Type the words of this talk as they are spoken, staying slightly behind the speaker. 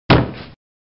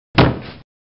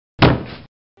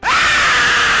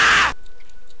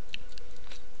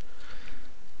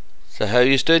So how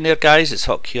you doing there, guys? It's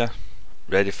Huck here,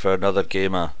 ready for another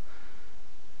game of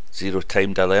Zero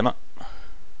Time Dilemma,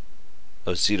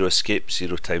 or Zero Escape,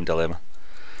 Zero Time Dilemma.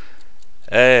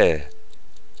 At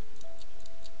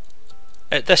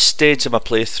this stage of my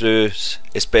playthroughs,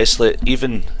 especially,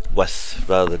 even with,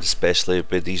 rather than especially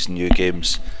with these new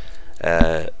games,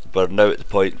 we're now at the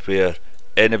point where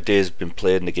anybody who's been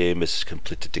playing the game has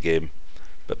completed the game,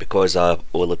 but because I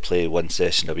only play one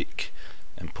session a week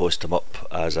and post them up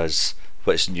as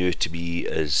what's new to me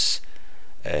is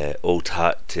old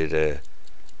hat to the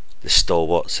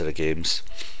stalwarts of the games.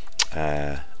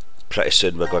 Pretty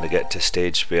soon we're going to get to a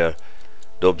stage where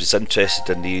nobody's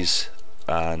interested in these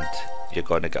and you're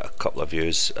going to get a couple of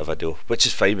views a video, which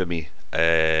is fine with me.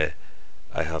 I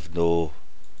have no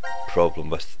problem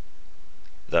with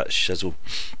that shizzle.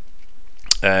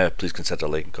 Please consider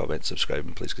liking, comment,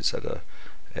 subscribing. Please consider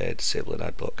disabling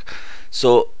ad block.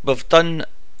 So we've done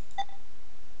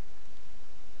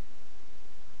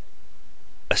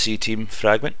a C team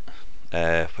fragment,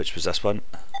 which was this one.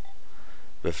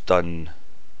 We've done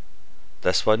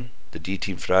this one, the D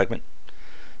team fragment.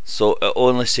 So it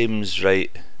only seems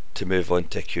right to move on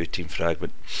to a Q team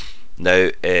fragment.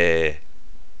 Now,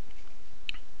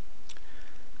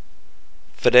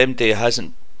 for MD who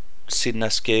hasn't seen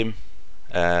this game,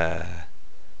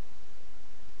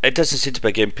 it doesn't seem to be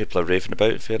a game people are raving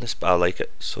about, in fairness, but I like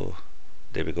it, so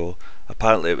there we go.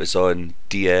 Apparently it was on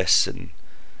DS and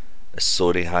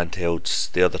Sony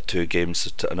handhelds. The other two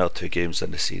games, another two games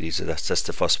in the series, this is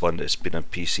the first one that's been on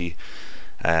PC,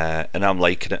 and I'm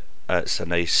liking it. It's a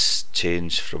nice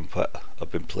change from what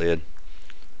I've been playing.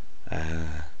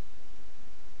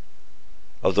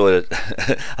 Although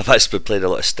I've actually been playing a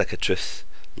lot of Stick of Truth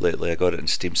lately. I got it in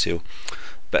Steam sale,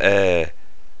 but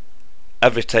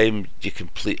every time you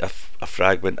complete a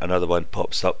fragment, another one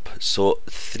pops up. So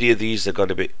 3 of these are going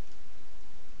to be,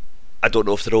 I don't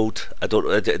know if they're old. I don't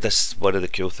know. This is one of the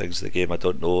cool things of the game. I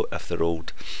don't know if they're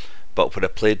old, but when I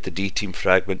played the D team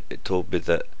fragment, it told me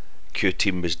that Q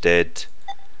team was dead.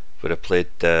 When I played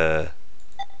the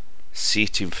C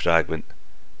team fragment,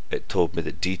 it told me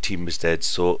that D team was dead.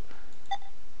 So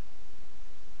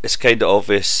it's kind of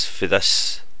obvious for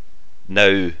this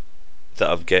now that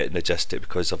I'm getting the gist of it,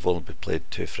 because I've only been played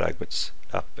 2 fragments,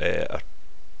 or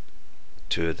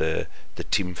 2 of the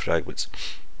team fragments,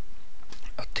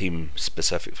 or team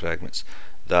specific fragments,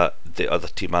 that the other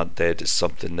team aren't dead is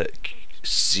something that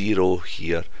Zero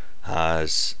here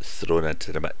has thrown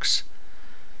into the mix.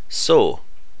 So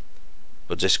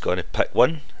we're just going to pick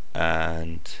one,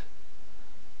 and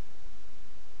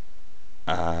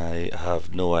I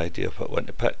have no idea what one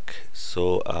to pick,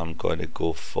 so I'm going to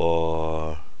go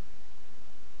for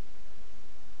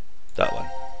that one.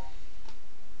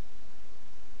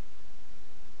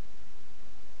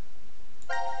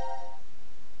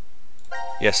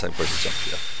 Yes, I'm going to jump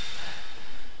here.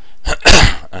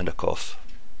 And a cough.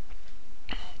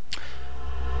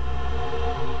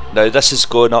 Now this is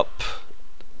going up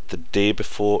the day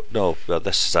before. No, well,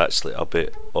 this is actually, I'll be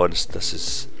honest, this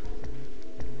is...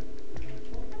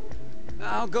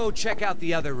 I'll go check out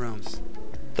the other rooms.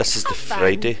 This is the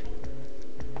Friday,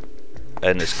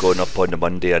 and it's going up on the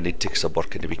Monday. I need to, because I'm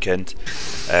working the weekend.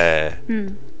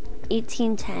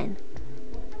 1810.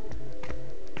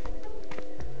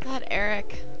 That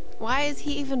Eric. Why is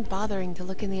he even bothering to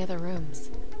look in the other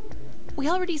rooms? We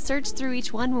already searched through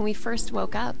each one when we first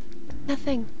woke up.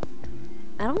 Nothing.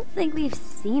 I don't think we've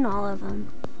seen all of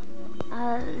them.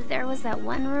 There was that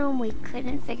one room we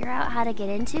couldn't figure out how to get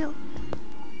into.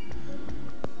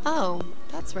 Oh,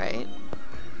 that's right.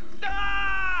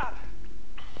 Ah!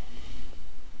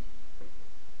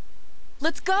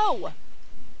 Let's go!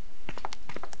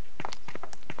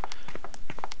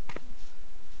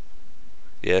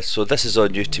 Yeah, so this is all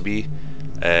new to me.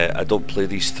 I don't play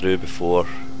these through before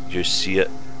you see it,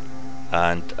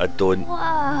 and I don't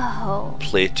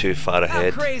play too far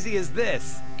ahead. How crazy is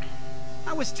this?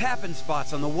 I was tapping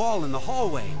spots on the wall in the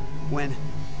hallway when...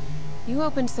 You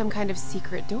opened some kind of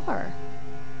secret door.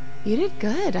 You did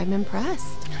good, I'm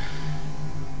impressed.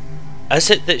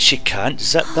 Is it that she can't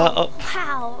zip that up?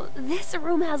 Wow, this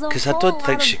room has a Because I don't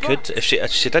think she could. If she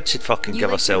did, she'd fucking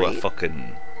give herself a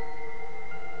fucking...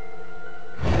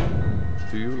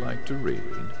 Do you like to read?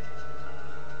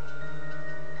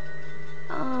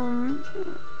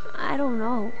 I don't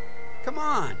know. Come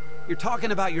on, you're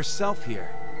talking about yourself here.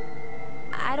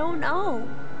 I don't know.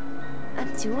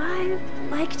 Do I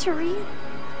like to read?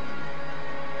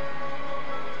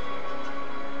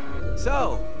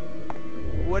 So,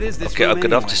 what is this Okay, room I'm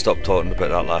gonna have anyway? to stop talking about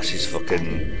that lassie's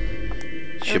fucking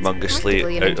humongously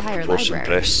practically an out of entire proportion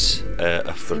library. breasts if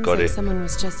we're Seems gonna like someone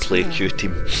was just play here. Q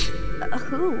team.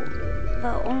 Who?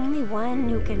 The only one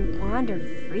who can wander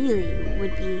freely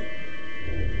would be...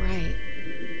 Right.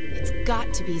 It's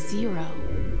got to be Zero.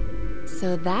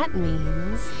 So that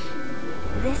means...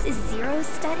 This is Zero's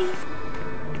study?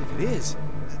 If it is,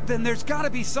 then there's gotta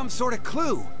be some sort of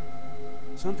clue.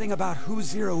 Something about who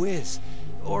Zero is,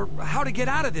 or how to get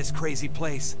out of this crazy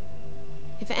place.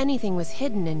 If anything was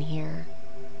hidden in here...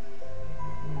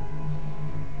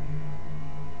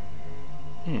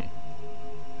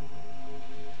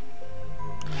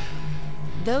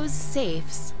 Those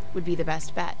safes would be the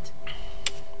best bet.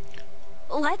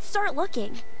 Let's start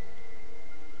looking.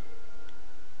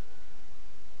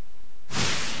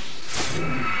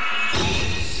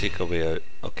 Seek a way out.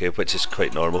 Okay, which is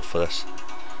quite normal for this.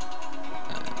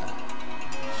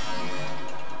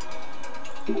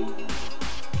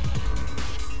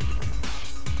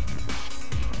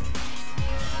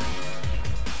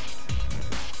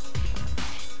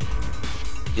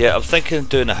 Yeah, I'm thinking of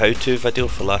doing a how-to video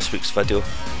for last week's video,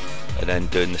 and then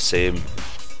doing the same.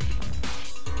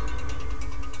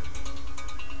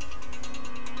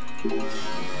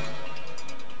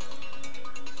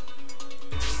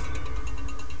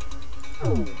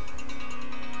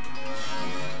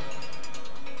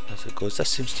 As it goes, this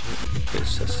seems to be the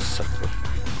place. This is circular.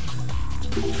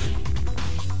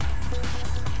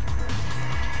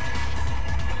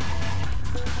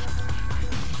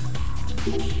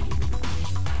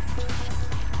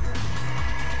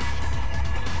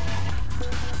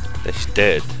 She's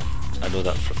dead. I know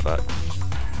that for a fact.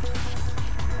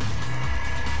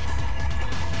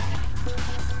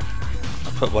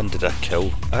 What one did I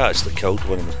kill? I actually killed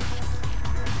one of them.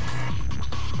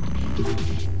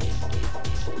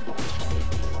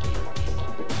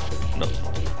 No.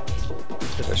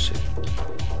 Where is she?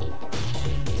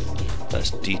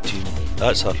 That's D-Team.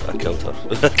 That's her. I killed her.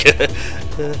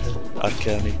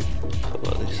 Arcani.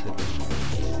 What are they saying?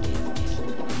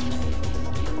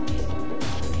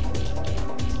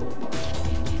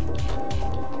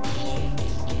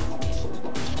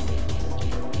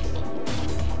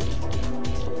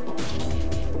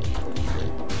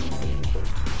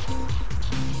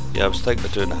 Yeah, I was thinking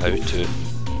of doing a how-to.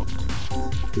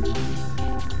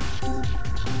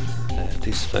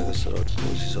 These figures are on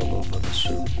poses all over this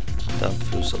room. Damn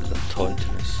feels like they're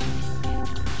taunting us.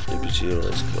 Maybe Zero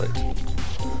is collecting them.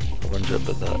 I wonder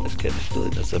about that, if getting the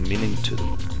feeling there's a meaning to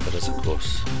them. There is, of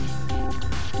course.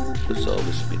 There's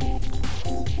always a meaning.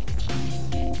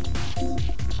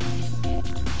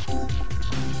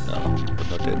 No, we're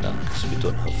not doing that because we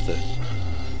don't have the...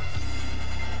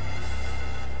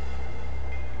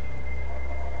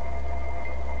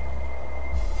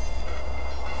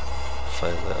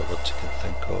 file letter what you can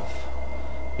think of.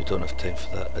 We don't have time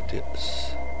for that,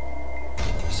 idiots.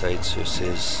 Besides, who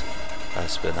says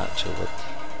has to be an actual word?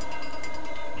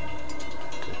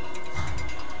 Okay.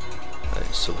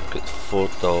 Right, so we've got 4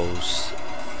 dolls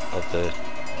of the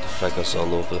figures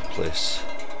all over the place.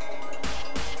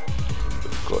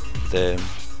 We've got them.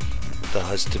 There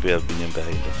has to be a meaning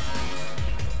behind them.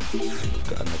 We've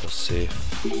got another safe.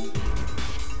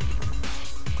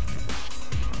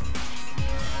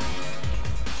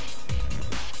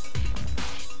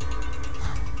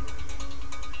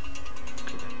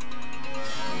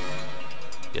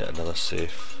 Yeah, another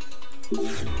safe.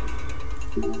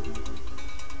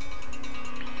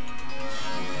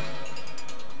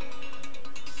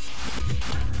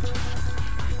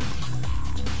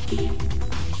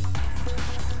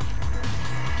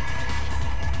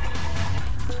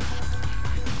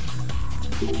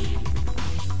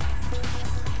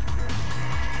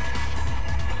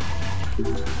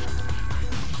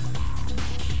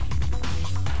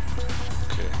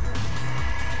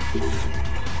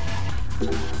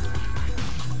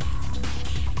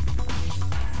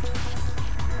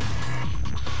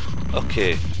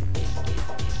 Okay.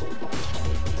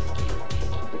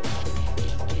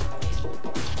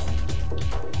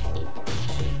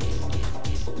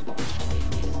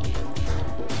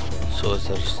 So is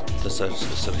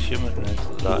there a human in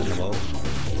that in the wall?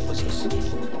 What's this?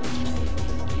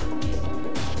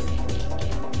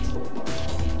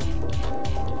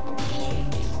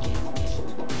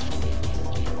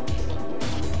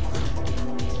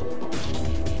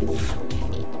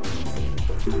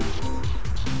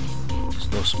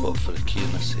 No spot for a key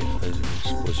in this safe. How do we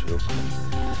suppose we open it?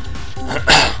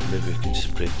 Maybe we can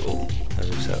just break it open. How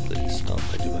exactly? It's not a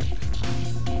big whack.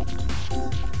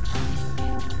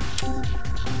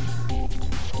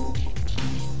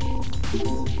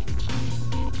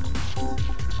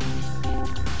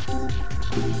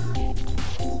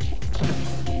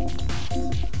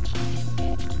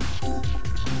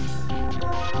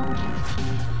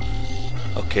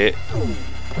 Okay,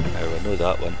 now I know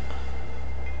that one.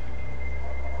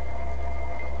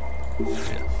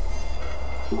 Yeah.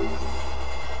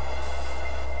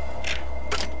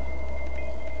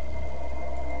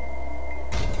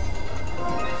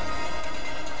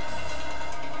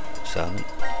 Examine.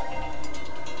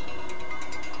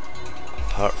 A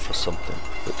part for something.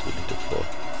 What do we need it for?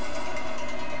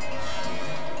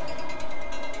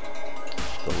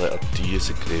 The letter D is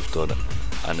engraved on it,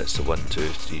 and it's the 1, 2,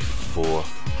 3, 4.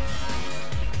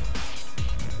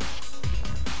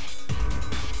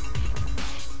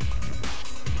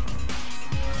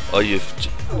 Oh,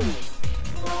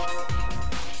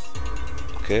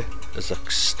 okay, there's a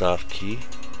star key.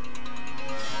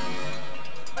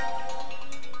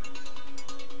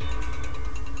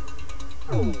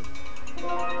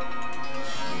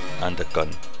 And a gun.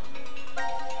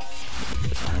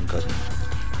 It's a handgun.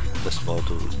 This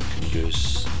model can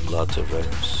use larger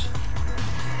rounds.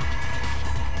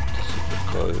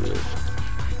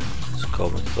 It's a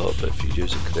common thought, but if you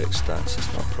use a correct stance,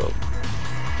 it's not a problem.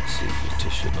 See, you're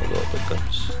just shooting a lot of big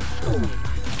guns.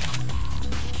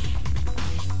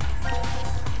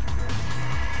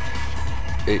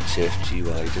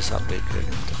 HFGY, does that make any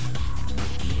difference?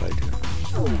 No idea.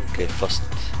 Okay, first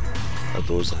of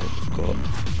those I think we've got.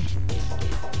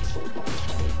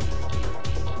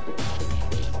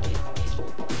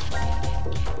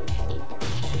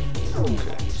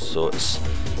 Okay, so it's,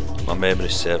 my memory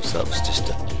serves, that was just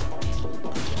a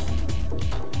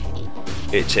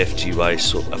HFGY,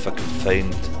 so if I can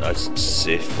find a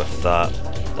safe with that,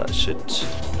 that should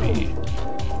be...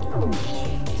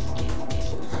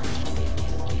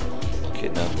 Okay,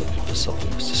 now I'm looking for something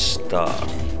with a star.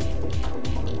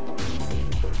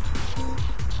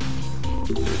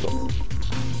 There we go.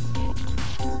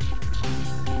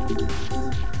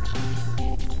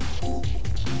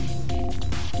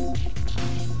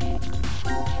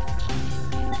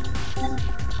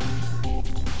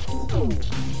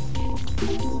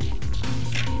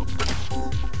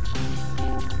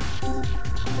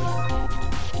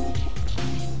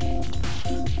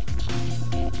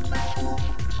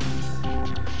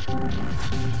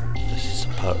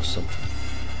 Part of something.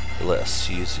 The letter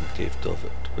C is engraved of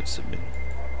it. What does it mean?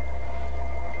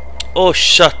 Oh,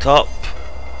 shut up!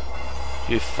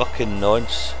 You fucking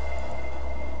nonce.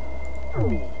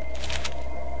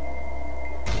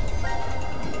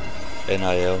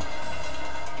 NIL.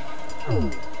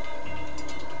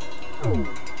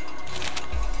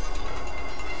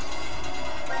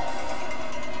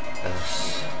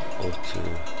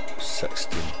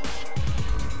 SO216.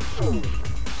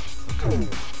 Okay.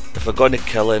 If I'm going to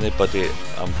kill anybody,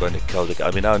 I'm going to kill the guy.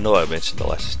 I mean, I know I mentioned the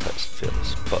licence text in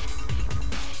fairness, but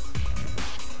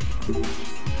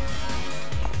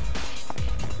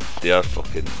they are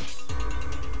fucking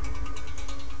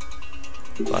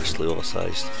vastly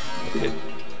oversized. Okay,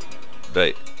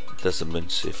 right, there's a moon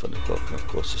safe on the clock, and of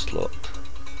course it's locked.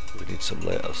 We need some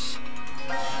letters.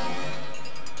 Right,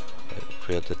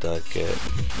 where did I get?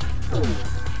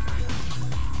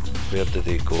 Where did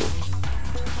they go?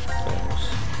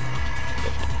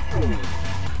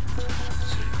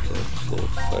 Flow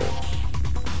file.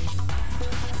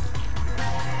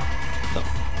 No,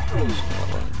 it's not that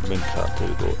one. Moon cat, there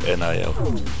we go. NIL.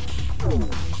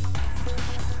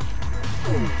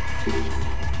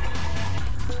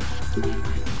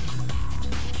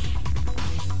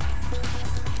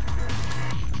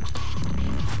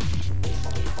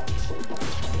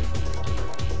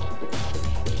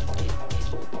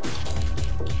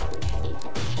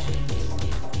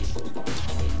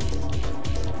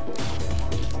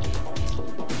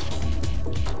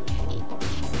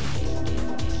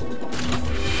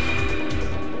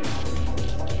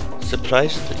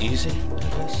 Surprisingly easy it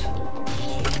is.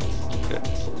 Okay.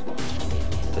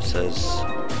 This is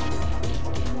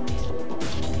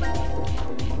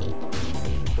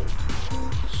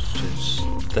strange.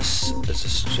 This is a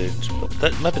strange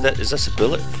that maybe that is this a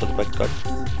bullet for the big gun?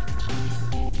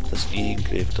 There's E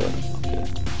engraved on it. Okay.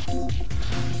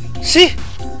 See?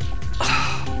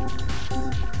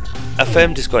 If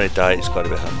MD's going to die, it's got to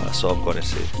be him, that's all I'm going to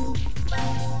say.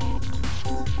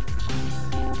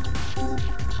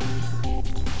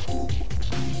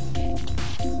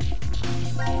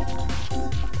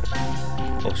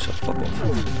 Oh shit, fuck off.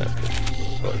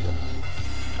 Okay.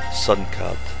 Sun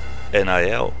card.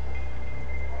 NIL.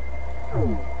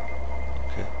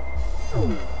 Okay.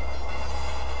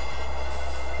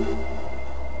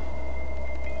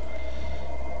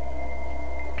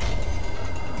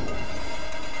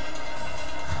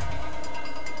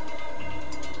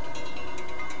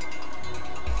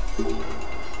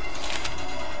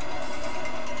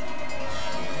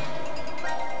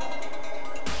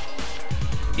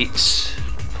 Each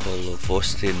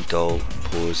Polovostin doll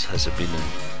pose has a meaning.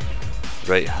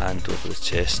 Right hand over the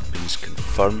chest means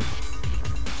confirm.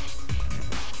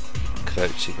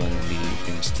 Crouching on a knee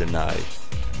means deny.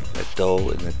 A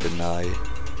doll in a deny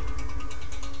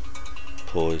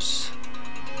pose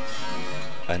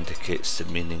indicates the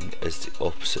meaning is the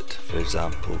opposite. For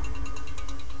example,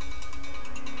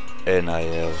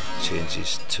 NIL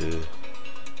changes to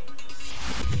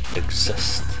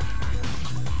exist.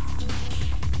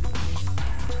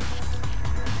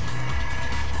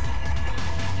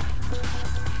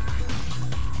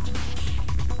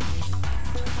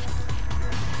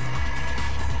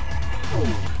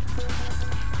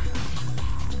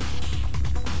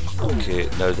 Okay,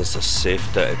 now there's a save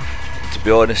down. To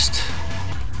be honest,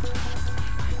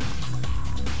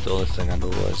 the only thing I know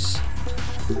is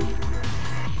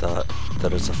that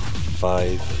there is a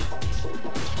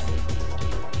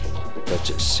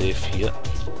 5-digit safe here.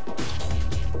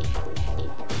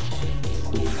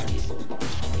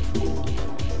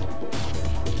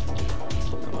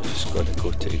 And we're just going to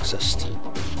go to exist.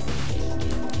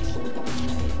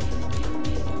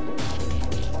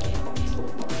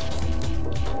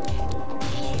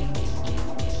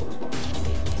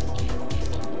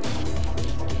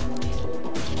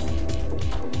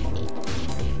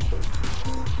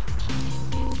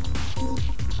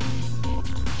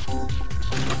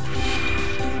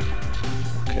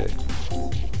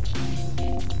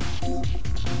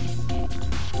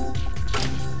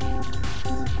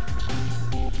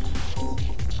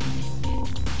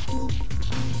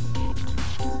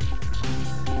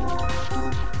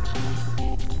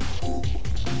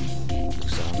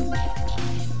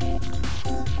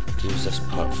 This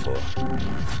part for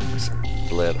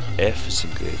Blair F is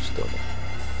engraved on it.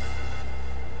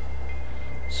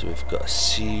 So we've got a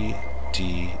C,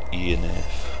 D, E and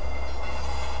F.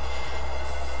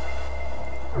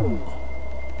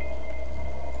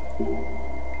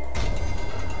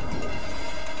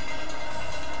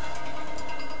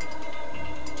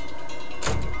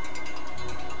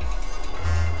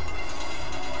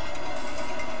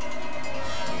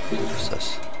 What's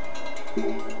this?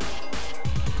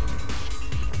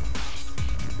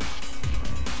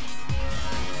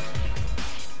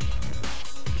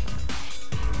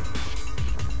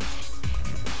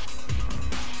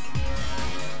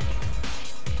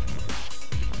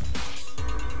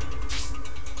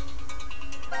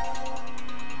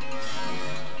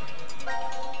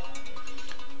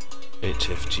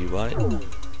 HFGY.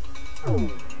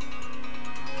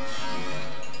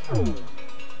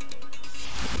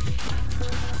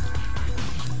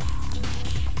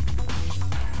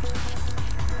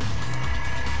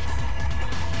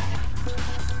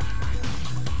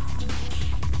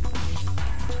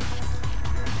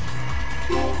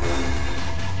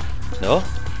 No?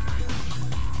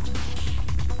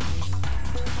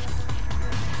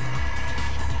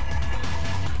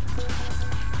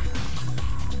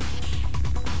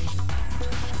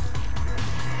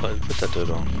 What did I do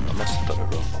wrong? I must have done it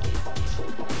wrong.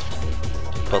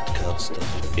 Podcast stuff.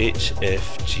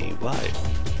 HFGY.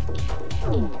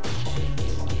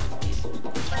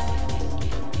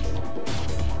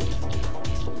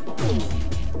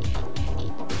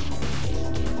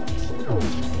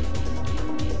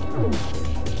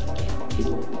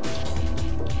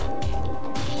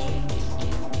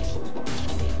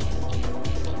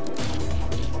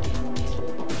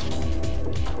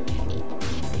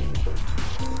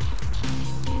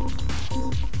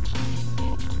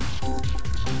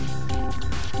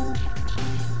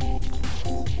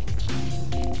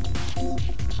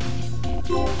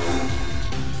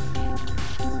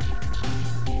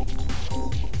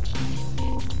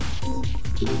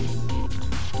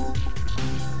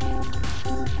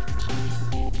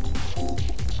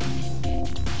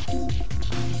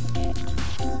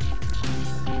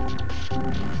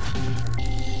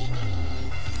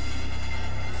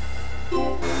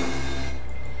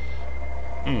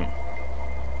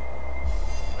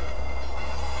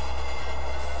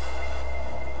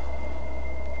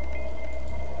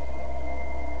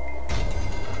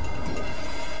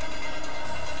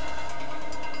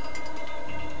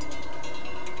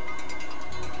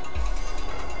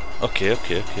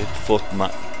 Okay. Fourth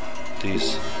map.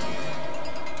 These.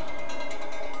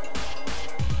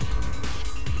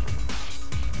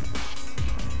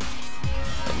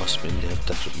 That must mean they have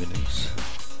different meanings.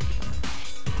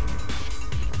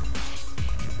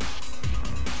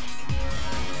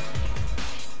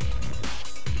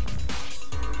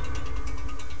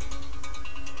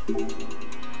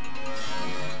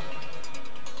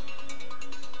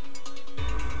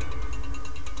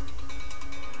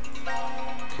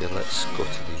 Okay, let's go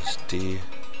to these D.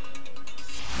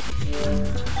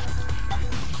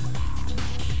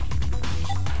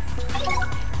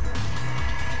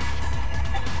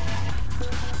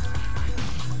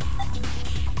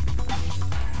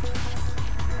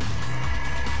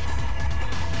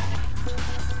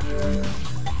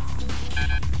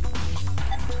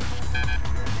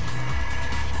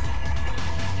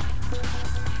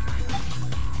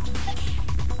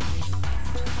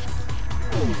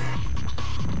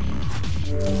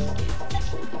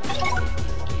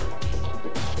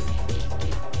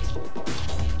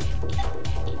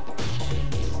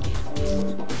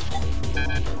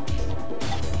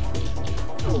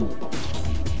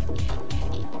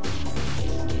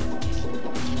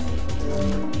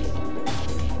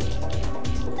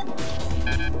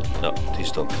 No,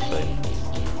 these don't combine.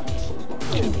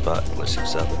 Get back, let's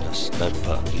examine this. Now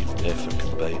pattern even effort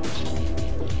combined. I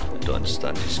don't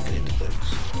understand these kind of things.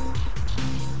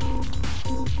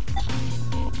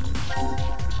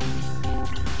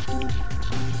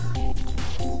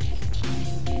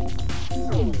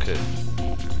 Okay.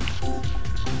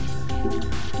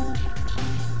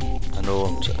 I know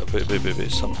I'm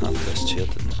wait, something happened to this chair,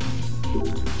 didn't it?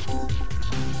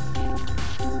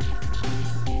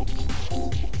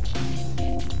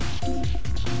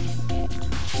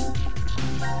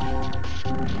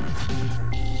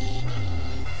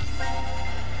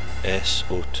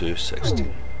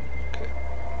 SO216. Okay.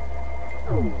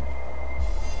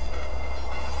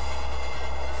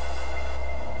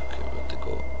 Okay, where'd they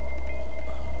go?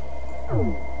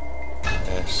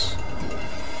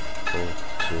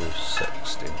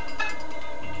 SO216.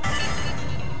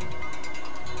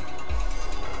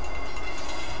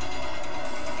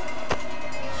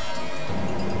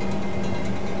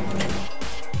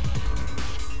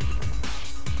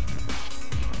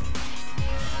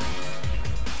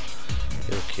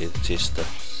 Okay, the taste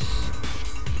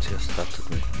started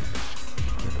me.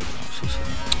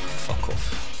 Fuck off,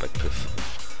 big poof.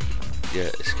 Yeah,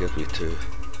 it scared me too.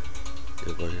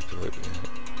 You're worried about me.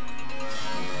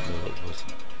 No, it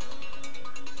wasn't.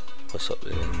 What's up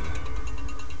there anyway?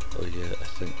 Oh yeah, I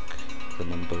think the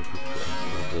number we put in,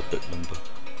 the book number.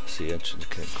 It's the entry in the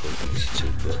current code, and it's a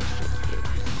check book to get the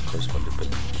corresponding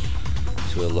book.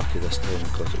 So we're lucky this time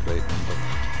and got it right number.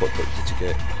 What book did you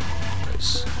get?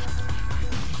 It's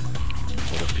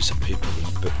a piece of paper in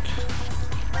the book.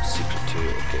 Secret to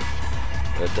it, okay.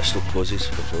 Additional poses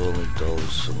with rolling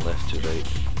dolls from left to right.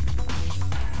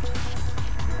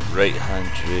 Right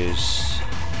hand raise,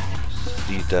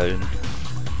 3 down.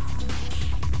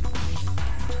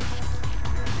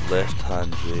 Left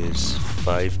hand raise,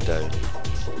 5 down.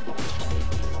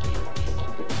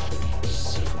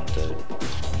 7 down.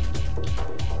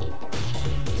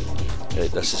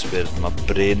 Right, this is where my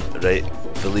brain, right,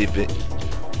 believe me,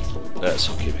 that's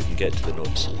okay, we can get to the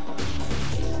notes.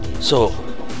 So,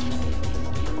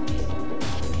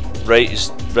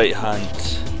 right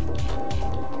hand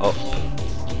up,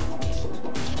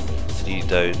 3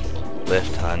 down,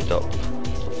 left hand up,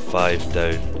 5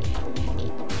 down,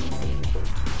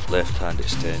 left hand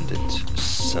extended,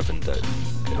 7 down.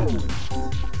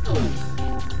 Okay.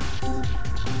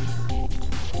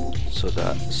 So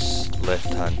that's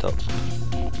left hand up.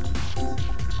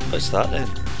 What's that then?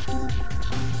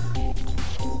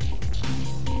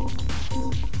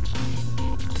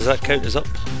 Does that count as up?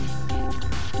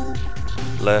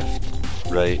 Left,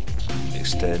 right,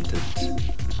 extended,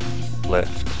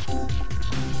 left.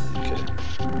 Okay.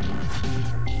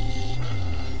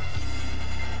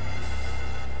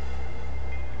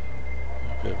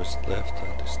 Where was left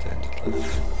hand extended,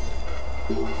 left?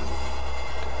 Okay.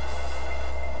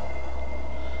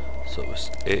 So it was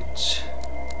H,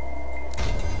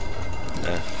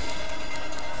 F,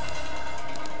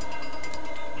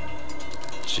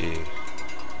 G,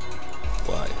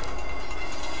 Y.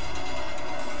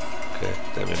 Okay,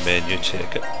 then we menu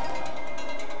check it.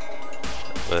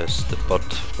 Where's the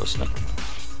bird, wasn't it?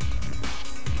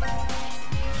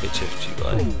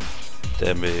 HFGY.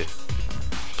 Then we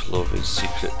Plovin's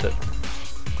secret it.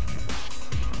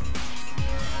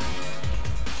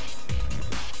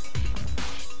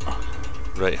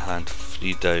 Right hand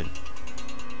 3 down.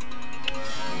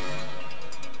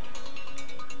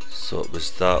 So it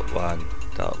was that one,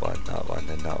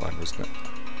 then that one, wasn't it?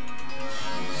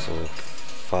 So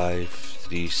 5,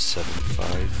 3, 7,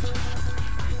 5.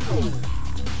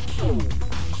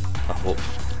 I hope.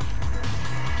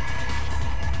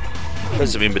 What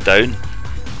does it mean by down?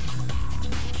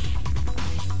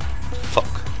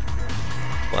 Fuck.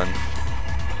 1,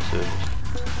 2,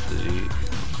 3,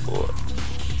 4,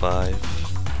 5.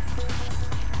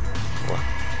 1,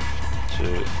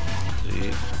 2,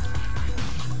 3.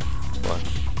 1,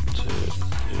 2, 3,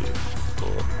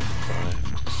 4,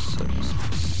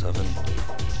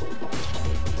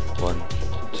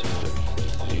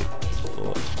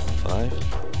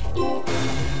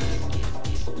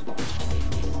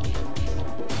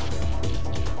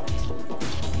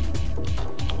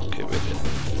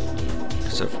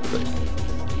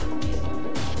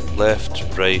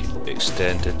 left, right,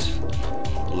 extended,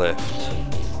 left.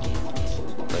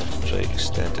 Left, right,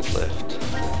 extended, left.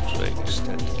 Left, right,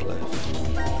 extended, left.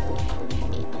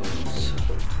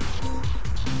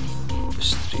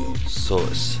 It's 3. So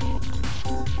it's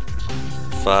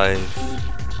 5,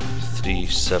 3,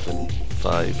 7,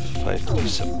 5, 5, 3,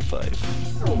 7, 5.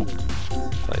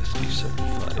 5, 3, 7,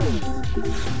 5.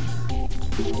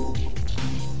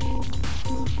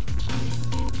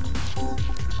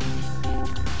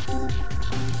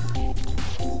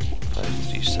 5,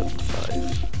 3, 7, 5.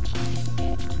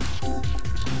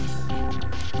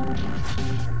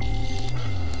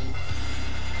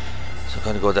 So I'm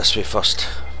going to go this way first.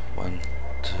 1,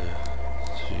 2,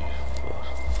 3, 4,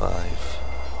 5.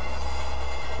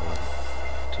 1,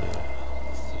 2,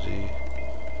 3.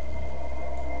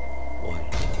 1,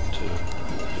 2,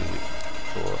 3,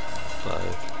 4,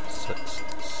 5, 6,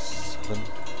 7.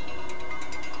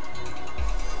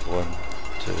 1,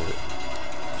 2,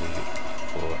 3,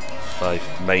 4, 5.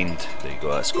 Mind. There you go,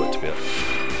 that's got to be it.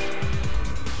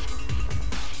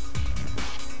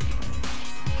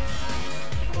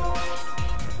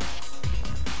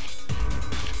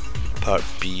 Part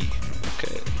B.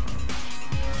 Okay.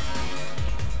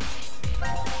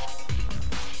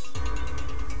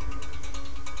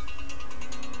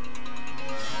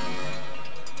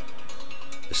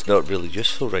 It's not really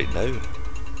useful right now.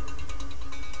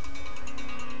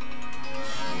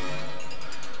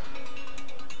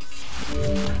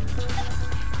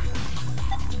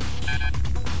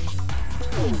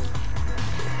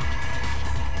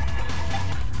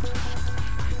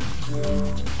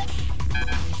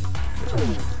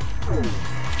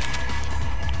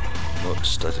 Not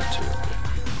study to it.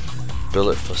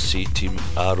 Bullet for C team,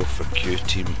 arrow for Q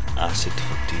team, acid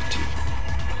for D team.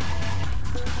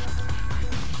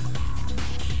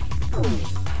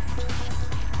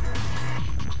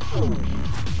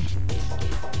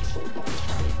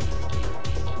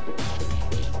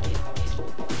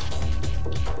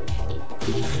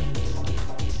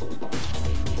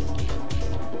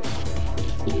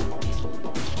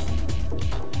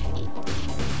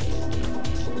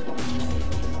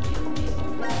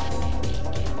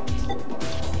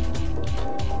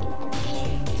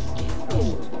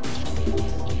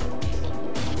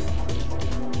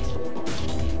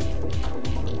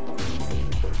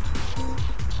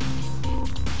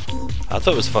 I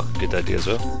thought it was a fucking good idea as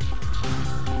well.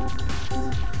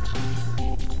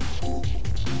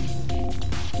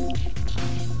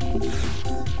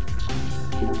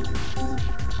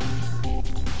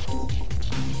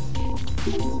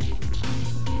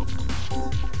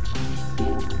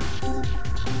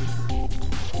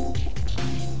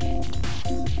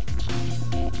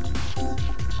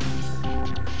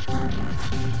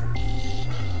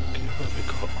 Okay, what have we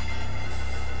got?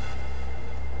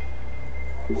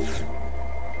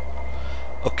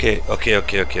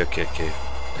 Okay.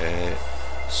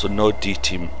 So no D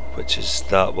team, which is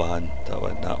that one.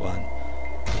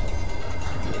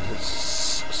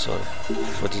 Sorry,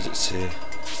 what did it say?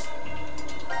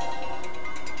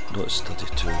 Not study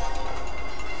 2.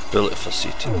 Bullet for C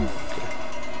team. Okay.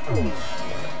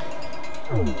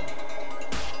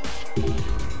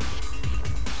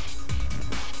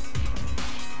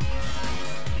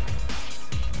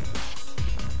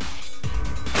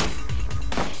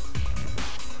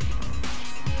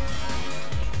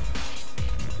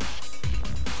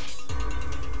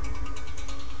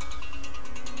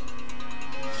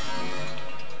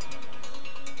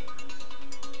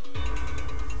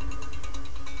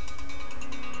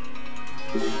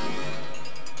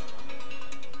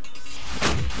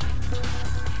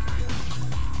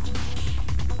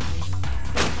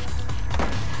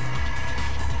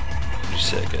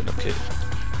 Reset again, okay.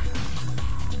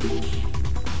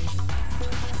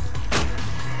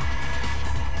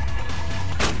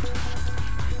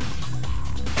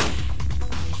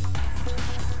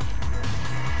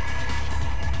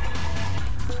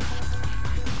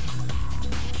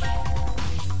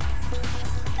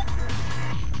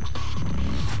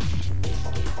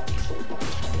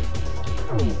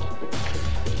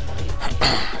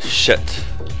 Shit.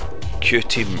 Q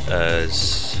team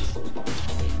is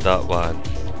that one.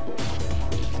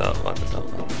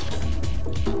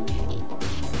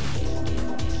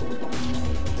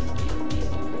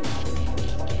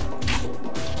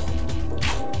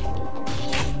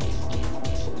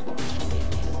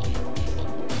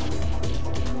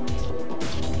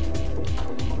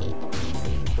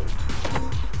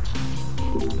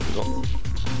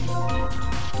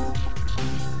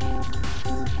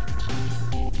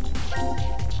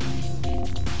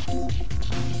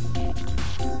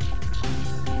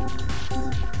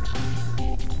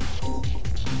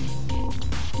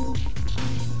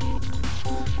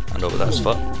 know what that's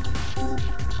for.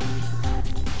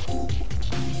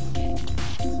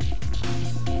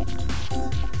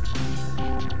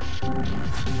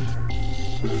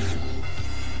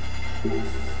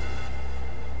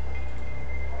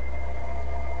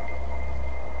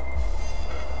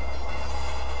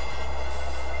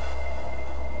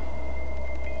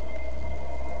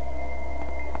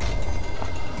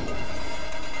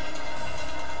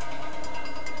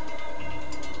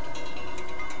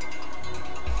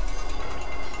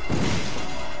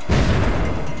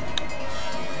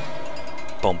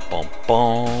 Bum bum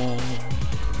bum.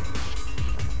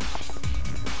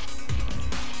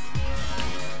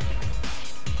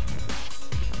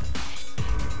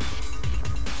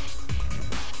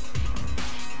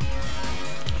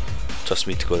 Trust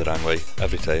me to go the wrong way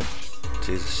every time.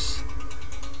 Jesus.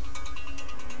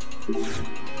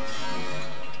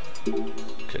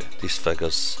 Okay, these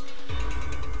figures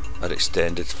are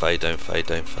extended. 5 down, 5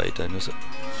 down, 5 down, is it?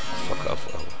 Fuck it,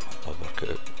 I'll work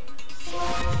it out.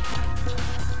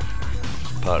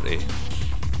 Party.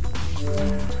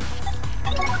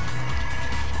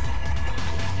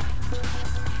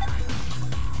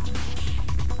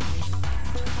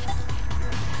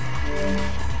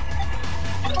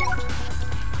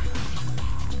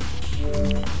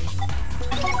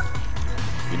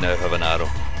 We now have an arrow.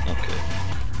 Okay.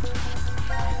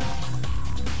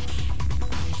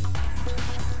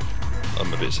 Oh,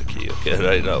 maybe it's a key. Okay,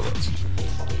 right, that works.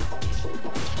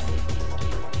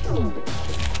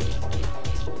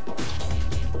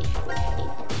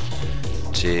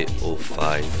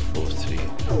 J0503.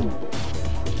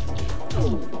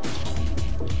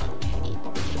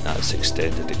 And that's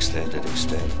extended, extended,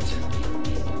 extended.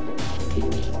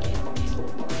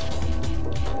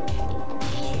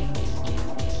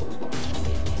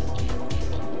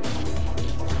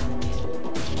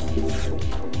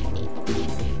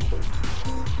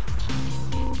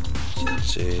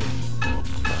 J0503.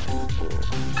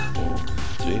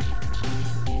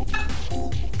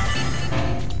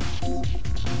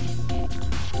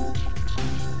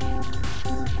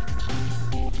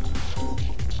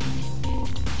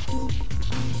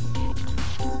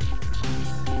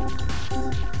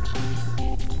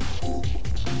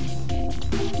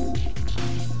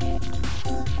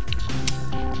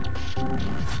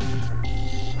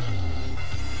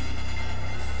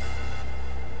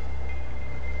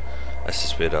 This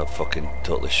is where I fucking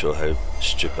totally show how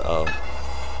stupid I am.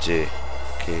 J,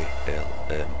 K, L,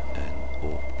 M, N,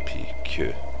 O, P,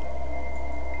 Q.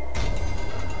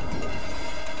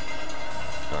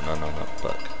 No, not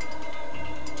back.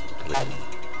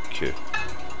 Q.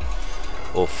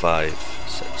 05,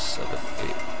 6, 7, 8,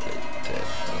 9, 10,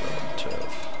 11,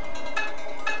 12.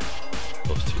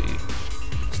 03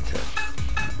 is 10.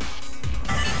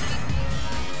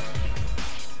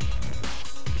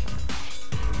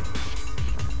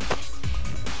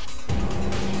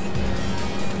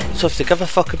 So if they give a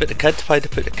fuck about the kid, why'd they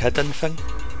put the kid in the thing?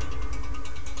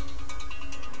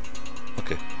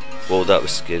 Okay. Well, that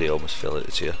was scary, I almost fell out of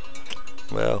the chair.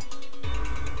 Well,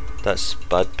 that's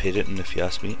bad parenting if you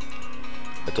ask me.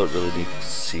 I don't really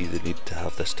see the need to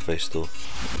have this device though.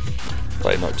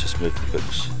 Why not just move the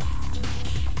books?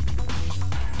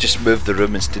 Just move the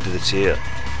room instead of the chair.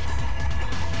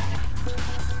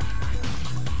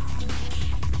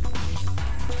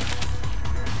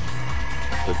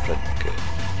 Blueprint, okay.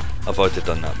 I've already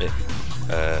done that, mate.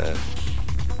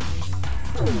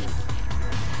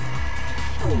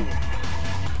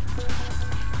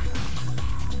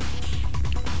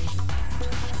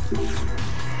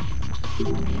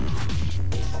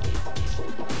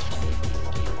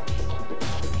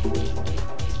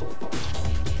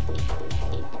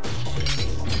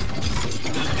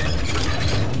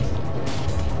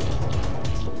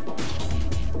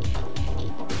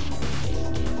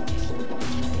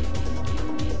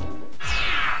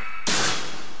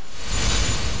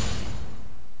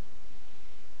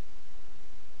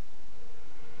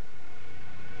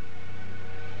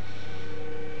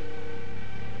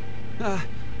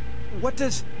 What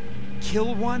does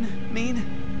kill one mean?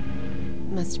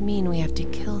 Must mean we have to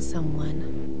kill someone.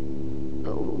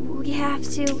 We have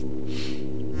to.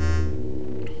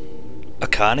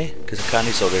 Akane? Because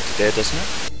Akane's already dead, isn't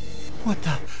it? What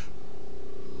the?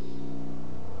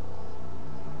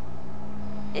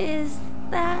 Is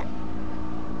that...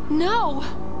 No!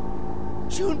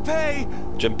 Junpei!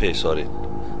 Junpei, sorry.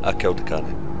 I killed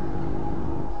Akane.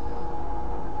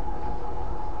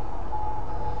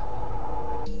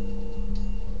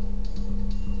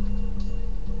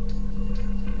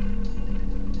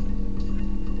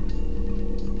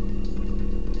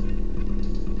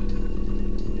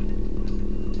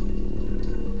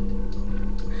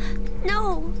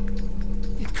 No!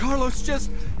 Did Carlos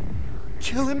just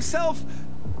kill himself?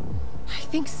 I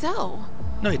think so.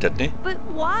 No, he didn't. But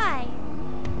why?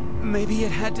 Maybe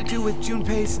it had to do with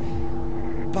Junpei's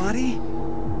body?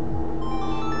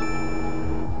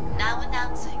 Now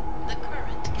announcing the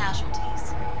current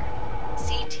casualties.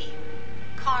 C Team,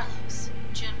 Carlos,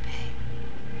 Junpei.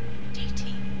 D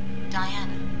Team,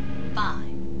 Diana, Phi,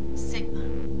 Sigma.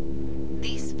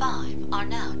 These 5 are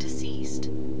now deceased.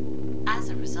 As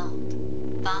a result,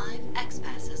 5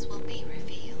 X-passes will be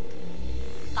revealed.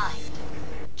 Fight,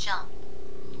 jump,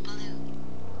 blue,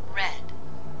 red,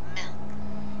 milk.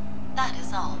 That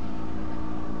is all.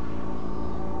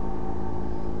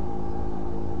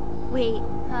 Wait,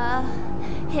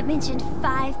 it mentioned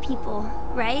 5 people,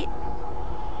 right?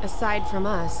 Aside from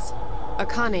us,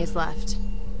 Akane's left.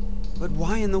 But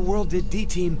why in the world did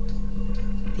D-Team...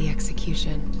 The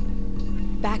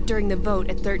execution. Back during the vote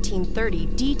at 1330,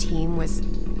 D-Team was...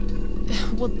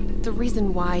 Well, the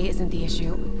reason why isn't the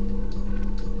issue.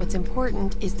 What's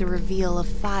important is the reveal of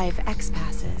 5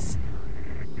 X-passes.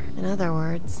 In other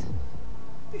words...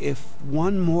 If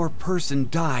one more person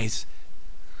dies...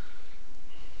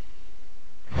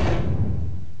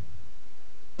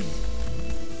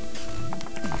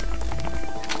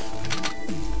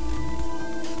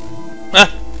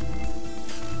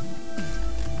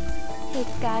 Hey,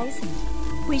 guys,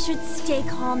 we should stay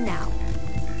calm now.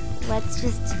 Let's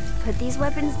just put these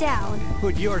weapons down.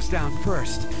 Put yours down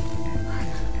first.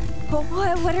 But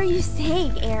what are you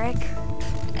saying, Eric?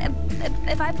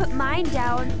 If I put mine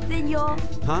down, then you'll...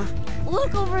 Huh?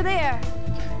 Look over there!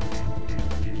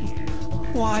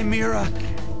 Why, Mira?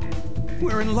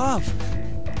 We're in love.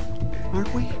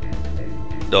 Aren't we?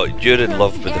 No, you're in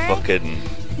love with the Eric, fucking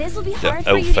This will be hard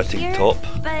for you to ill-fitting hear, top,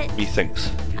 but methinks.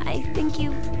 I think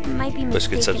you might be But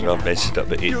mistaken considering I've about mentioned it that.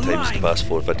 about 8 You're times in lying. the past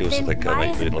 4 videos, I Then think I why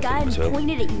might is be in a love with him gun as well.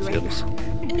 pointed at you right Fairness.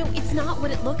 now? No, it's not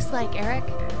what it looks like, Eric.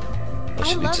 I I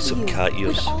should need love to some you cat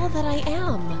ears. with all that I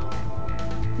am.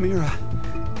 Mira,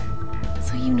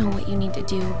 So you know what you need to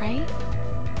do, right?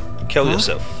 Kill Huh?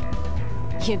 yourself.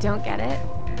 You don't get it?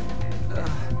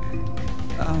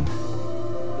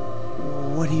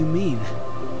 what do you mean?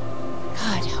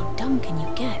 God, how dumb can you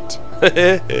get?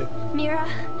 Mira,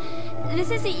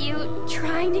 this isn't you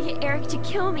trying to get Eric to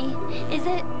kill me, is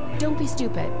it? Don't be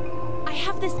stupid. I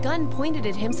have this gun pointed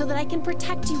at him so that I can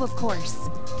protect you, of course.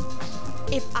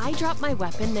 If I drop my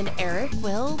weapon, then Eric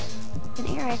will... And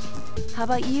Eric, how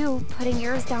about you putting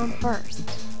yours down first?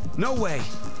 No way.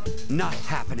 Not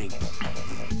happening.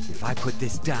 If I put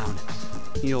this down,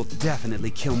 you'll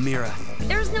definitely kill Mira.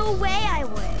 There's no way I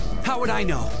would. How would I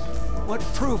know? What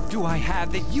proof do I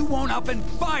have that you won't up and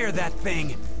fire that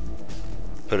thing?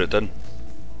 Put it down.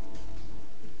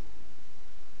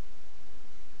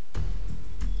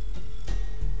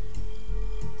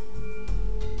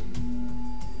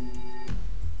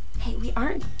 Hey, we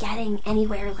aren't getting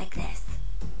anywhere like this.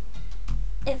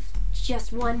 If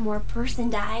just one more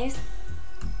person dies,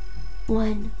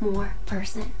 one more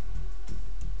person.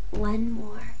 One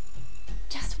more.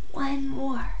 Just one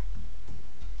more.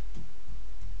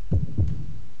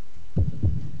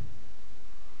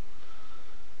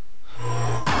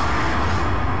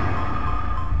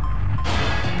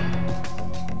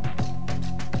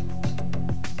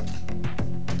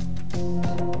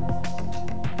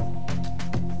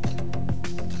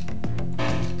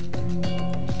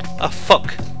 Ah,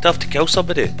 fuck! Do I have to kill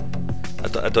somebody?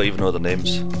 I don't even know their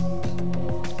names.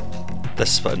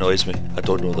 This is what annoys me. I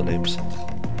don't know their names.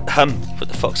 Him! What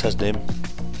the fuck's his name?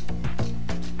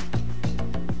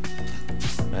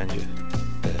 Man, you.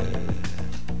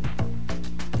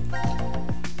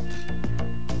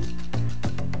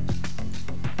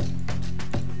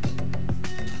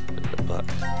 Back.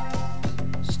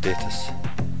 Status.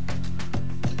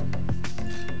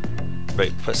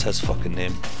 Right, what's his fucking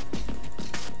name?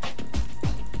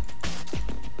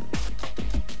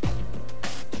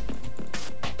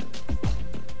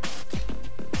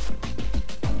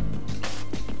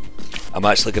 I'm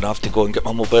actually going to have to go and get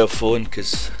my mobile phone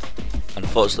because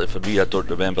unfortunately for me I don't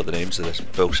remember the names of this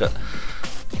bullshit.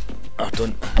 I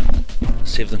don't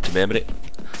save them to memory.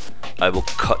 I will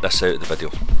cut this out of the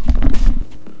video.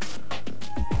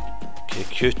 Okay,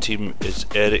 Q team is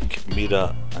Eric,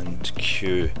 Mira and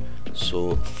Q.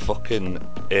 So fucking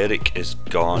Eric is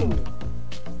gone.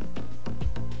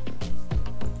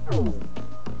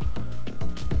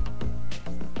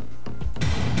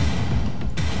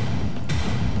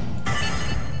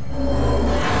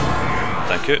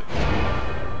 Thank you.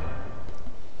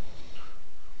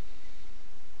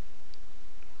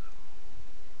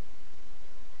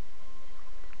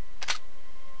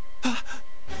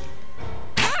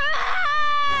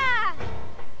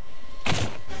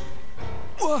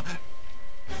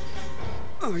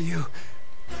 Are you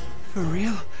for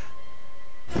real?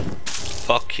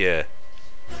 Fuck yeah.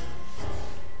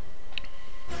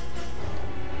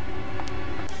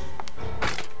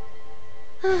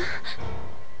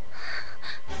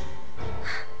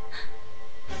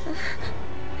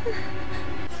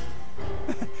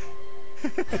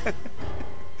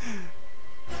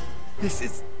 This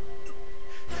is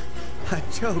a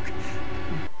joke,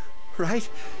 right?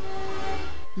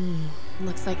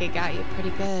 Looks like it got you pretty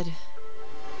good.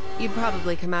 You'd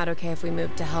probably come out okay if we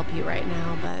moved to help you right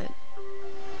now, but...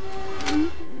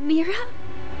 Mira?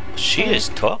 She Eric, is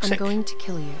toxic. I'm going to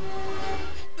kill you.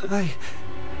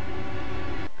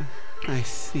 I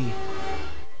see.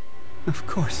 Of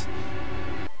course.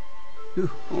 You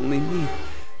only need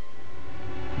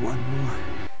one more.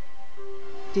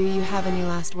 Do you have any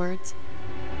last words?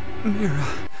 Mira,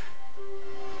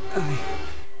 I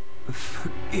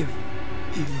forgive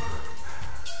you.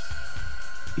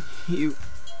 You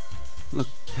look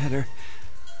better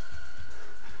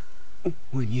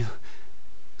when you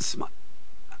smile.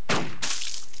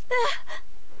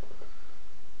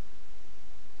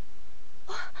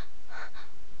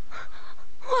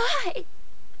 Why?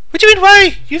 What do you mean,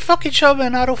 why? You fucking shot me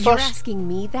an arrow You're first. asking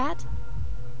me that?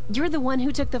 You're the one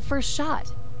who took the first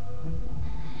shot.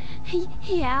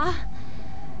 Yeah,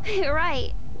 you're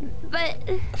right. But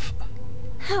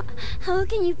how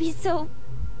can you be so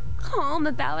calm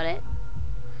about it?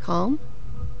 Calm?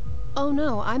 Oh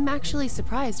no, I'm actually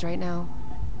surprised right now.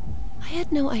 I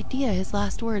had no idea his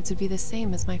last words would be the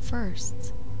same as my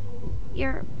firsts.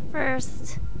 Your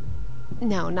first...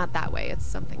 No, not that way, it's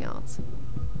something else.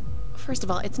 First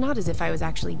of all, it's not as if I was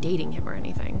actually dating him or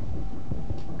anything.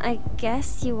 I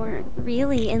guess you weren't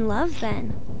really in love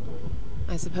then.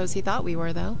 I suppose he thought we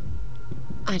were, though.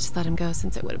 I just let him go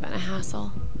since it would have been a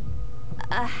hassle.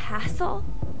 A hassle?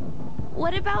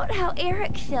 What about how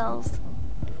Eric feels?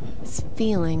 His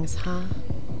feelings, huh?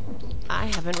 I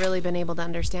haven't really been able to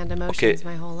understand emotions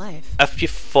my whole life. If you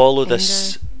follow Anger,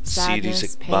 this sadness,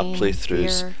 series of pain, my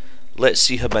playthroughs, fear, let's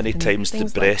see how many and times the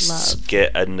things like breasts love.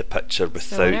 get in the picture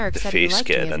So when without Eric the said he face liked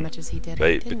me getting as in. much as he did, I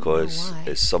Right, didn't because know why.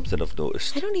 it's something I've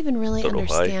noticed. I don't even really Don't know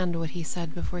why. understand what he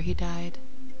said before he died.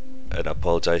 And I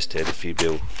apologise to any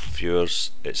female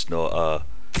viewers, it's not a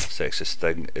sexist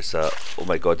thing, it's a, oh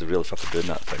my god, they're really fucking doing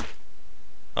that thing.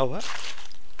 Oh, what?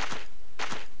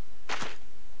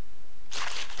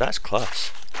 That's class.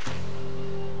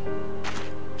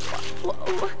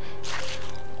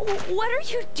 What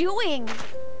are you doing?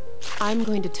 I'm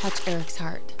going to touch Eric's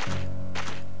heart.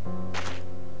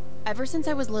 Ever since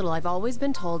I was little, I've always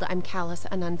been told I'm callous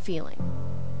and unfeeling.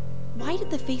 Why did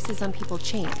the faces on people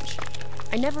change?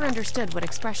 I never understood what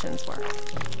expressions were.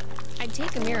 I'd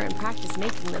take a mirror and practice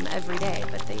making them every day,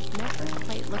 but they never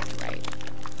quite looked right.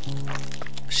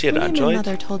 Is she an One day my android?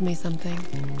 mother told me something.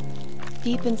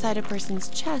 Deep inside a person's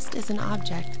chest is an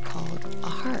object called a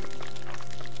heart.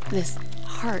 This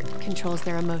heart controls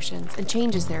their emotions and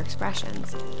changes their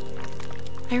expressions.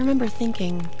 I remember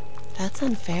thinking, that's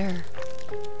unfair.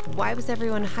 Why was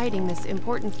everyone hiding this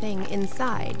important thing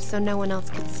inside so no one else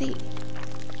could see?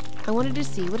 I wanted to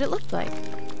see what it looked like.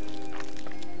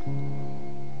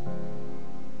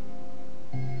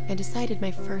 I decided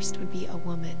my first would be a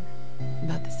woman,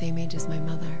 about the same age as my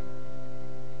mother.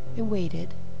 I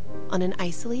waited on an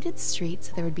isolated street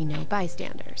so there would be no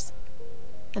bystanders.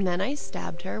 And then I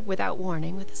stabbed her without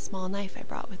warning with a small knife I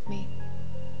brought with me.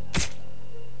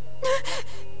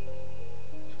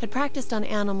 I'd practiced on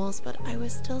animals, but I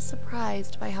was still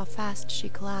surprised by how fast she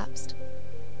collapsed.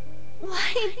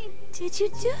 Why did you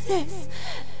do this?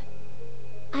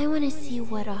 I want to see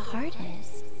what a heart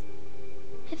is.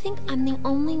 I think I'm the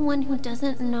only one who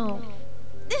doesn't know.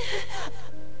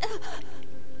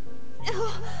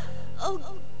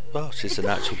 Well, she's an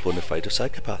actual bona fide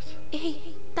psychopath.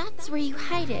 Hey, that's where you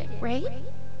hide it, right?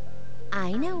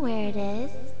 I know where it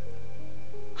is.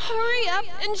 Hurry up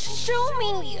and show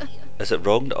me! Is it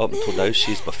wrong that up until now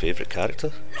she's my favourite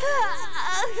character?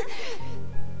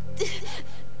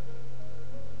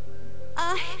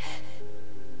 I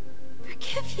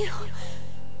forgive you.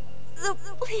 So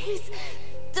please,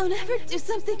 don't ever do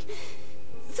something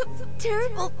so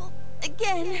terrible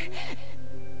again.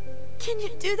 Can you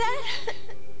do that?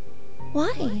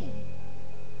 Why?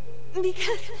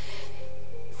 Because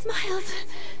smiles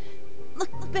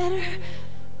look better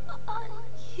on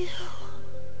you.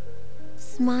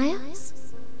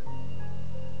 Smiles?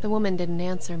 The woman didn't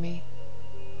answer me.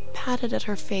 Patted at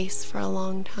her face for a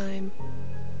long time.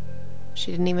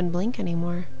 She didn't even blink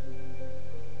anymore.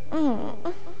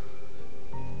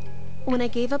 When I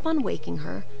gave up on waking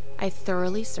her, I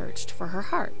thoroughly searched for her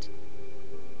heart.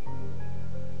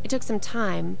 took some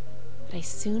time, but I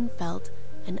soon felt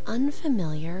an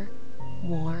unfamiliar,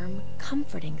 warm,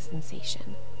 comforting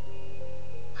sensation.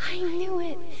 I knew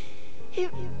it.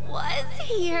 It was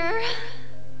here.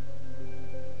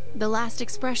 The last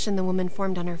expression the woman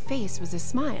formed on her face was a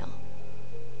smile.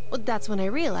 Well, that's when I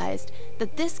realized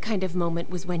that this kind of moment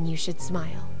was when you should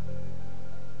smile.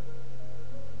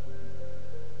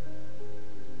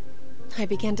 I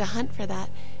began to hunt for that,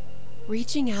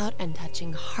 reaching out and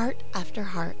touching heart after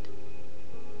heart.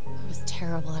 I was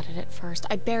terrible at it at first.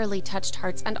 I barely touched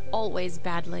hearts, and always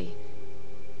badly.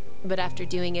 But after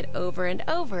doing it over and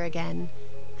over again,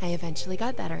 I eventually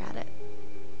got better at it.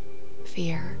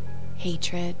 Fear,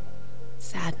 hatred,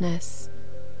 sadness.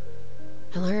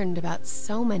 I learned about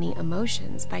so many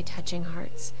emotions by touching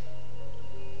hearts.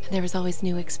 And there was always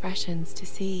new expressions to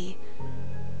see.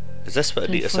 Is this what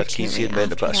Anita Unfortunately, Sarkeesian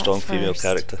meant after about a that strong female first,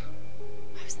 character?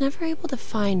 I was never able to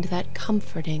find that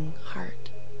comforting heart.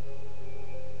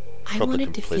 I Probably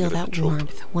wanted to complaining feel about that the trope.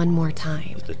 warmth one more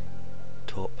time. With the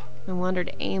top. I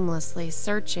wandered aimlessly,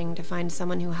 searching to find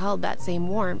someone who held that same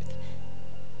warmth.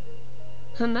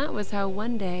 And that was how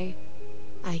one day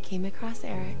I came across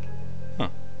Eric. Huh.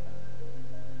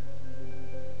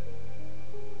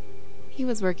 He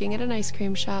was working at an ice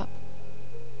cream shop.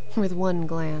 With one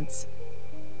glance,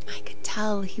 I could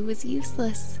tell he was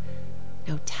useless.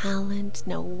 No talent,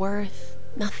 no worth,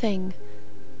 nothing.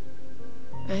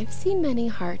 I've seen many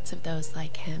hearts of those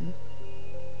like him,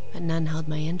 but none held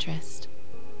my interest.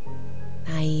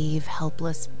 Naive,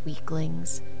 helpless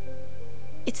weaklings.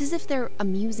 It's as if they're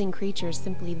amusing creatures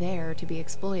simply there to be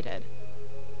exploited.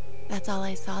 That's all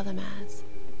I saw them as.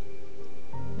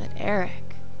 But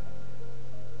Eric,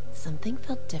 something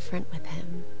felt different with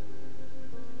him.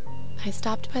 I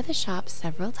stopped by the shop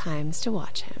several times to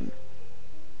watch him.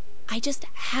 I just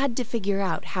had to figure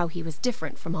out how he was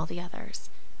different from all the others.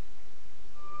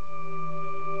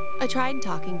 I tried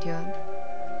talking to him.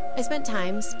 I spent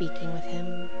time speaking with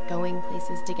him, going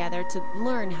places together to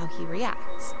learn how he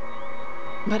reacts.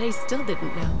 But I still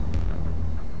didn't know.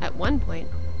 At one point,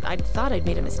 I thought I'd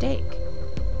made a mistake.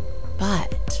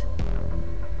 But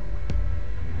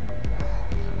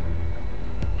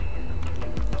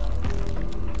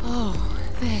oh,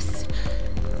 this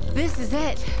is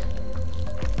it.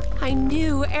 I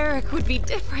knew Eric would be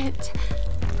different.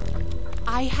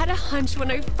 I had a hunch when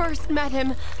I first met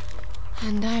him,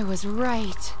 and I was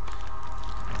right.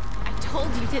 I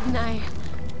told you, didn't I?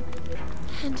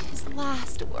 And his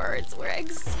last words were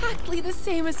exactly the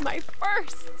same as my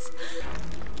first.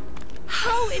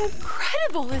 How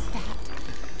incredible is that?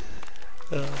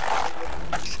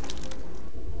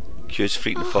 Q's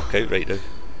freaking the fuck out right now.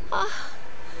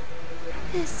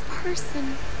 This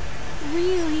person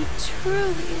really,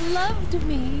 truly loved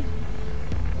me.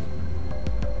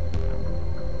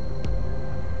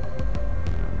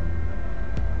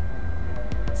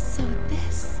 So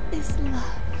this is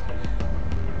love.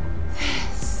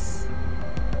 This.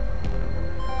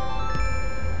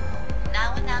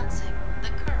 Now announcing the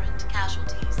current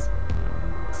casualties.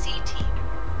 C-Team,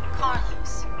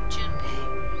 Carlos,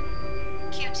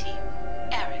 Junpei. Q-Team,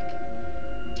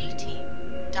 Eric. D-Team,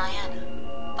 Diana,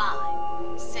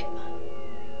 Phi, Sigma.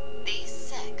 These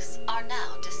 6 are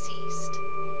now deceased.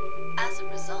 As a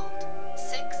result,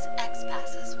 6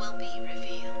 X-passes will be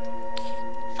revealed.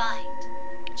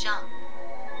 Find, jump,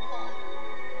 pour,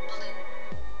 blue,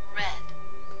 red,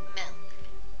 milk.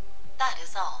 That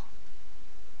is all.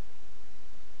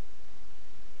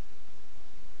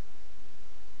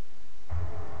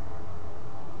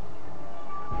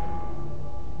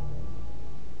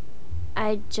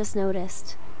 I just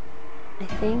noticed. I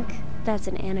think that's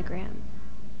an anagram.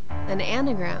 An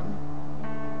anagram.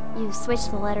 You've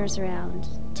switched the letters around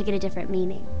to get a different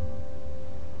meaning.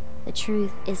 The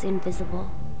truth is invisible.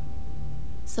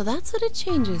 So that's what it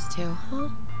changes to, huh?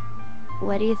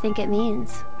 What do you think it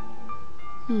means?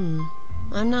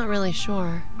 I'm not really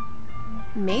sure.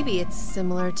 Maybe it's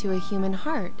similar to a human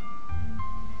heart.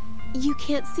 You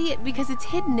can't see it because it's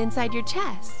hidden inside your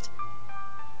chest.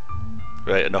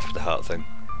 Right, enough with the heart thing.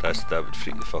 That would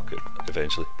freak the fuck out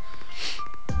eventually.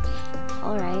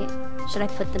 Alright, should I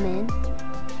put them in?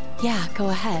 Yeah, go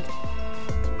ahead.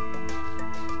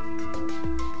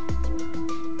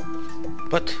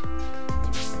 But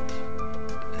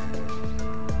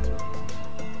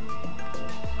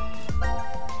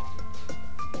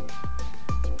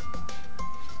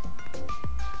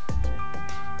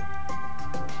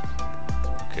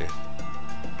okay.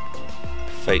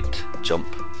 Fight, jump,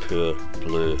 pour,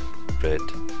 blue, red,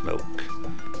 milk.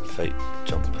 Fight,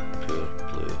 jump, pour,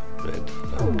 blue, red,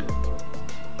 milk.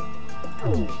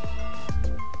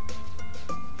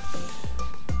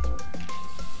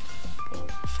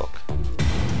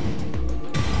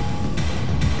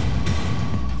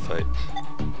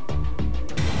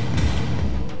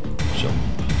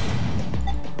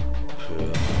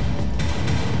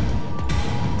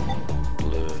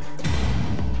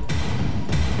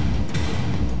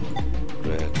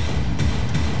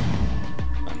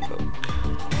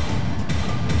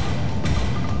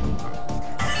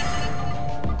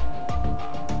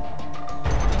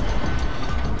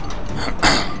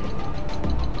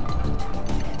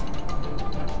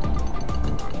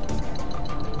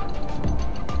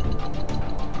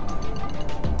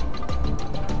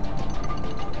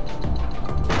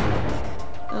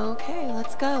 Okay,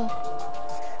 let's go.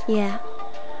 Yeah.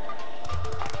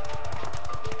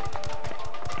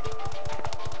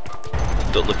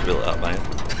 Don't look at me like that, man.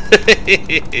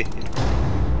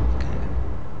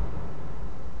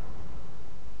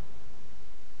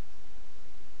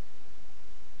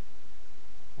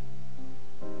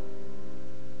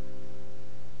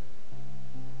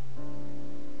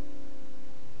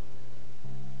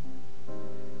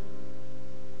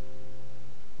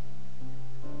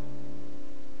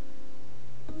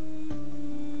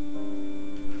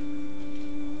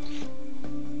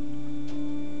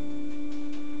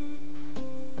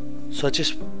 So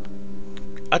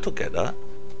I don't get that.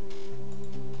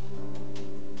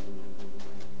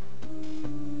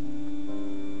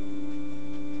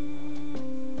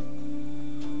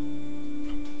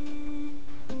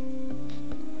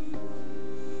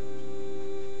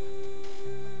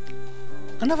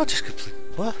 I never just complete.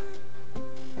 What?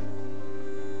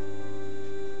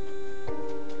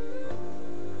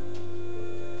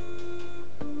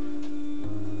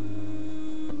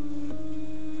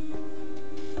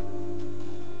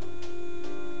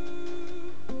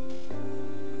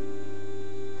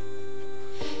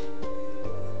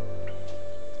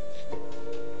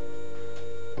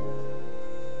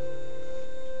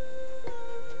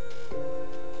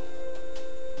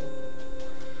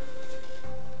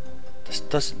 This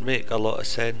doesn't make a lot of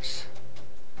sense.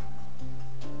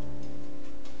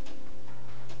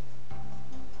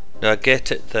 Now I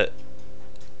get it that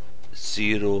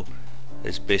Zero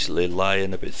is basically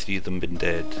lying about 3 of them being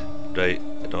dead, right,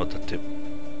 in order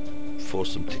to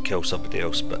force them to kill somebody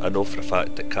else, but I know for a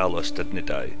fact that Carlos didn't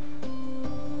die.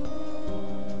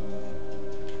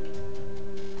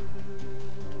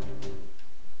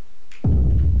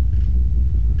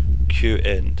 Q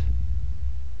end.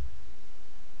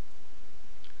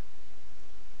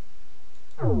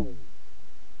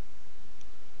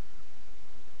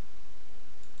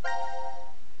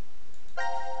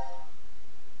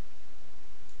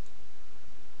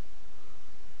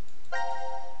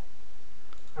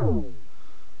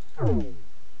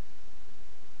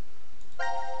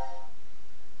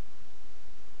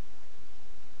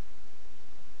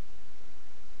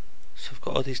 So I've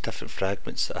got all these different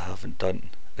fragments that I haven't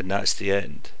done, and that's the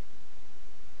end.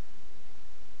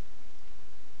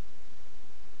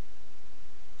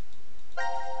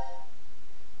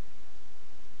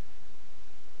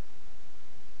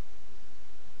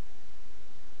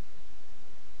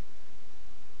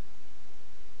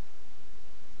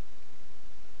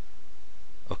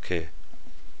 Okay.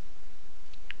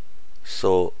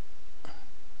 So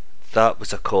that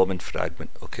was a common fragment,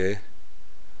 okay?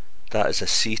 That is a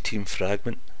C-team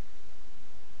fragment,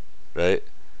 right?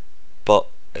 But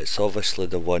it's obviously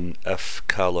the one if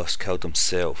Carlos killed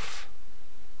himself,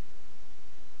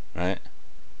 right?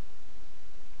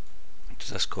 Does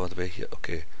this go all the way here?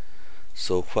 Okay.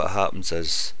 So what happens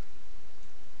is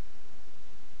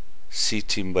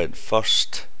C-team went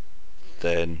first,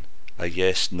 then a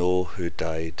yes-no who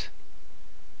died,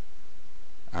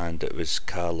 and it was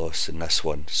Carlos in this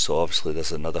one. So obviously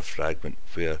there's another fragment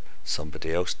where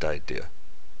somebody else died there,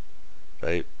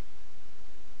 right?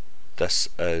 This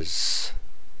is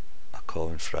a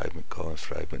common fragment, common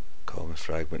fragment, common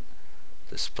fragment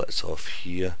that splits off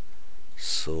here.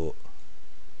 So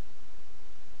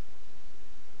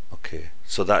okay,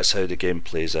 so that's how the game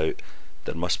plays out.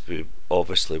 There must be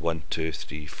obviously 1, 2,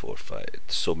 3, 4, 5,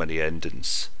 so many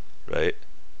endings, right?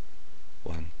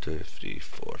 1, 2, 3,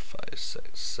 4, 5,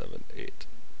 6, 7, 8,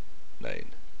 9,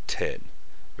 10,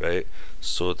 right?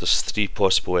 So there's 3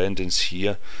 possible endings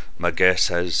here. My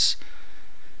guess is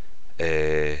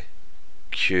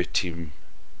Q team,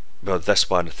 well, this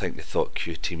one I think they thought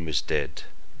Q team was dead,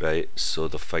 right? So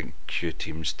they think Q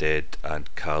team's dead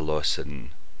and Carlos and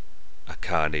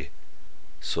Akane,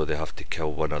 so they have to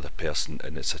kill one other person,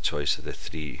 and it's a choice of the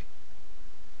 3,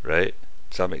 right?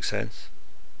 Does that make sense?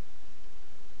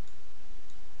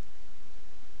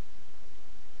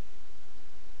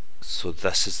 So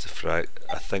this is the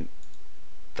I think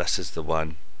this is the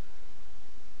one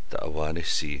that I want to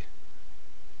see,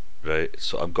 right?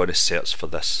 So I'm going to search for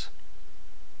this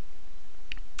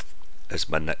as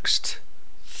my next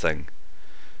thing.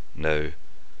 Now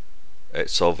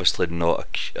it's obviously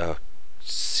not a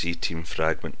C-team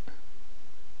fragment.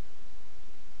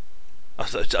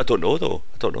 I don't know though.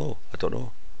 I don't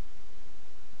know.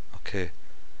 Okay.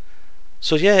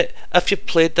 So yeah, if you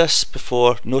played this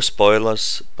before, no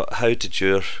spoilers, but how did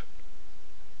your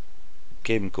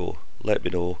game go? Let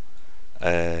me know.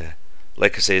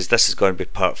 Like I says, this is going to be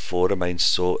part 4 of mine,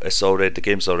 so the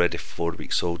game's already 4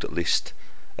 weeks old at least,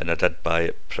 and I did buy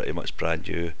it pretty much brand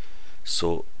new.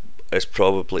 So it's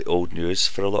probably old news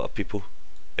for a lot of people,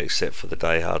 except for the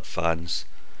die-hard fans.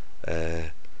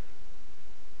 But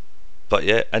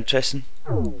yeah, interesting.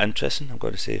 Interesting. I'm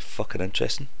going to say fucking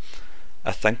interesting.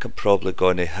 I think I'm probably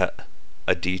going to hit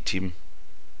a D team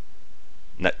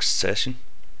next session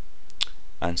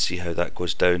and see how that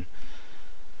goes down.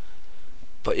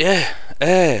 But yeah,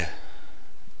 that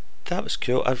was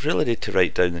cool. I really need to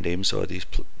write down the names of these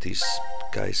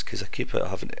guys, because I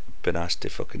haven't been asked to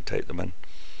fucking type them in.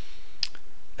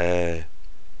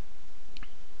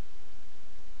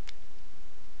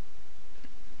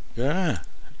 Yeah,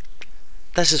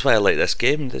 this is why I like this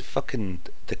game. The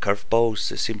curveballs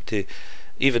that seem to,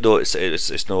 even though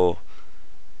it's no.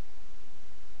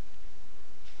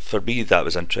 For me, that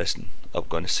was interesting. I'm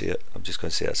going to say it. I'm just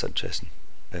going to say it's interesting.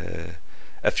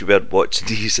 If you weren't watching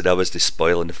these and I was just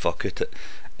spoiling the fuck out it,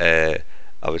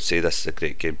 I would say this is a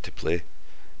great game to play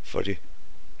for you.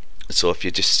 So if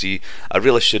you just see, I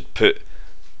really should put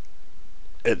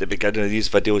at the beginning of these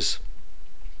videos,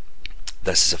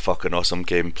 this is a fucking awesome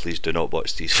game, please do not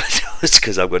watch these videos,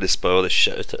 because I'm going to spoil the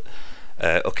shit out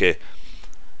it. Okay,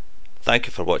 thank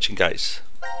you for watching, guys.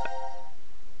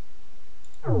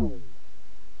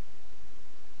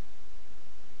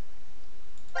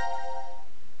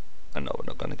 No, we're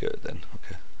not going to go it then.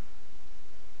 Okay.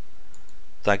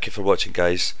 Thank you for watching,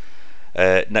 guys.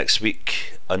 Next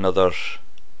week, another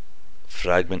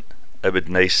fragment. It would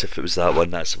be nice if it was that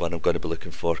one. That's the one I'm going to be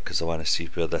looking for, because I want to see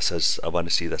where this is. I want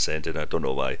to see this ending. I don't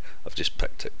know why. I've just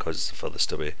picked it because it's the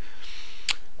furthest away.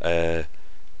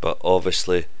 But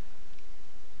obviously,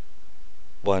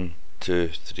 1, 2,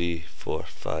 3, 4,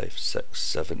 5, 6,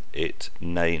 7, 8,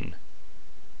 9.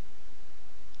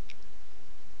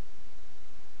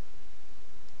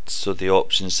 So the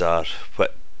options are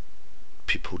what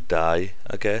people die,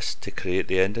 I guess, to create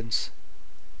the endings.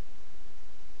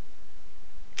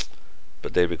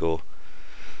 But there we go.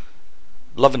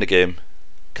 Loving the game.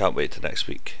 Can't wait till next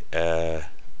week.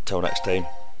 Till next time.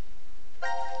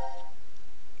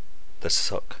 This is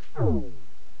Huck.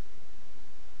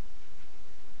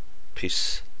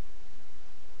 Peace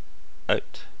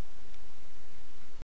out.